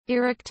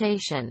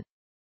Eructation.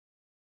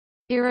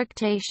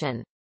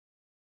 Eructation.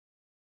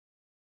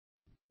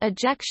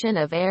 Ejection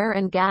of air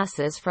and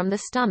gases from the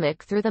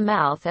stomach through the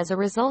mouth as a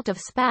result of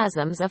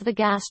spasms of the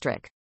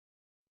gastric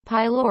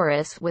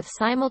pylorus with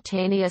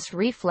simultaneous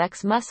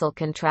reflex muscle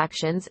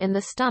contractions in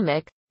the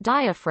stomach,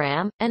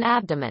 diaphragm, and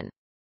abdomen.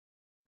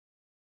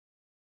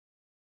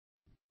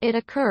 It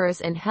occurs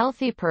in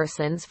healthy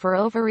persons for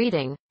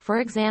overeating,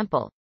 for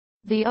example.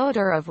 The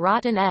odor of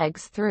rotten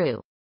eggs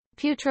through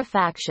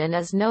putrefaction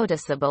is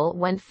noticeable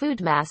when food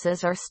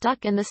masses are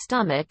stuck in the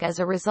stomach as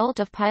a result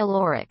of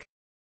pyloric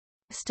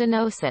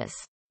stenosis.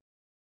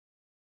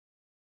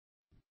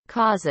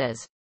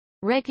 Causes: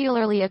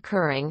 regularly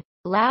occurring,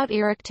 loud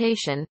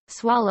eructation,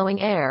 swallowing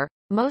air,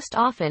 most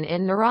often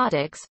in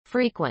neurotics,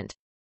 frequent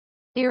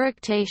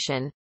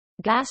eructation,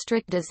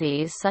 gastric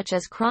disease such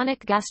as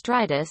chronic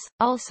gastritis,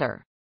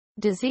 ulcer,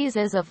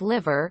 diseases of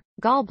liver,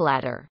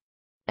 gallbladder,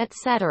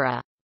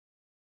 etc.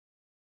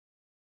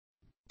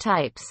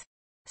 Types: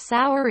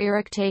 sour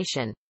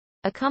eructation,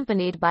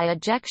 accompanied by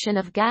ejection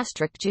of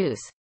gastric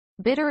juice;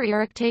 bitter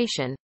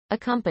eructation,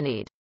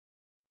 accompanied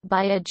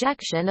by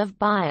ejection of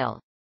bile.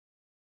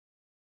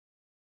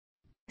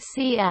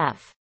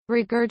 Cf.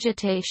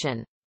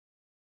 Regurgitation.